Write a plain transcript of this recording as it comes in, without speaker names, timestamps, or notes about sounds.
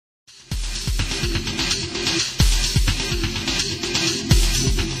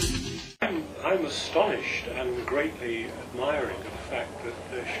astonished and greatly admiring of the fact that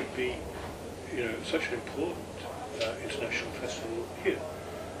there should be, such an important international festival here.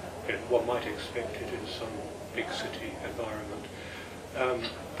 One might expect it in some big city environment,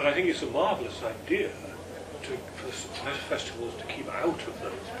 but I think it's a marvellous idea for leisure festivals to keep out of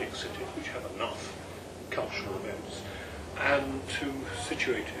those big cities, which have enough cultural events, and to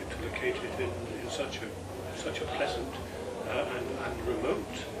situate it, to locate it in such a pleasant and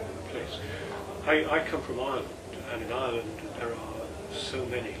remote place. I come from Ireland, and in Ireland there are so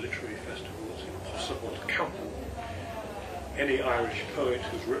many literary festivals, impossible to count them. Any Irish poet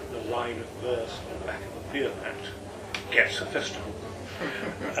who's written a line of verse on the back of a beer mat gets a festival.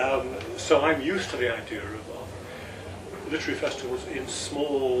 So I'm used to the idea of literary festivals in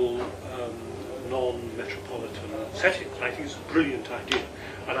small, non-metropolitan settings. I think it's a brilliant idea,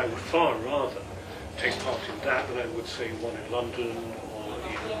 and I would far rather take part in that than I would say one in London or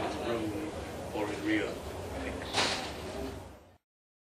even in Rome or in Rio, I think.